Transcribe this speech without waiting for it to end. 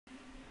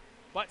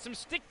But some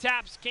stick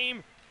taps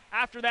came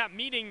after that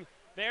meeting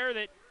there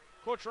that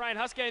Coach Ryan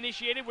Huska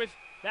initiated with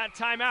that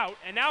timeout.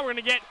 And now we're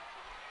going to get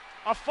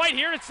a fight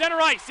here at center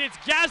ice. It's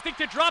Gazdic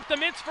to drop the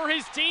mitts for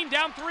his team,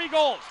 down 3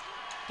 goals.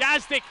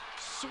 Gazdic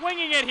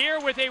swinging it here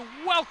with a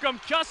welcome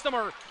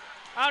customer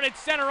out at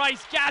center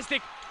ice.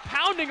 Gazdic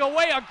pounding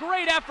away, a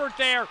great effort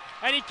there,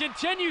 and he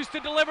continues to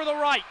deliver the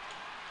right.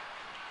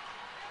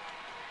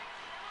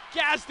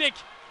 Gazdic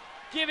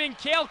giving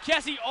Kale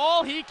Kessy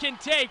all he can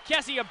take.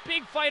 Kessy, a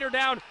big fighter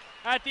down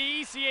at the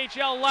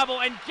ECHL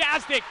level, and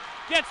Gazdic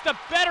gets the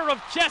better of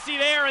Kessy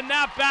there in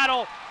that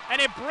battle,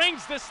 and it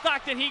brings the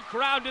Stockton Heat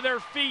crowd to their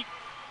feet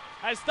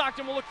as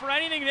Stockton will look for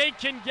anything they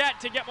can get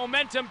to get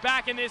momentum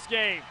back in this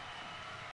game.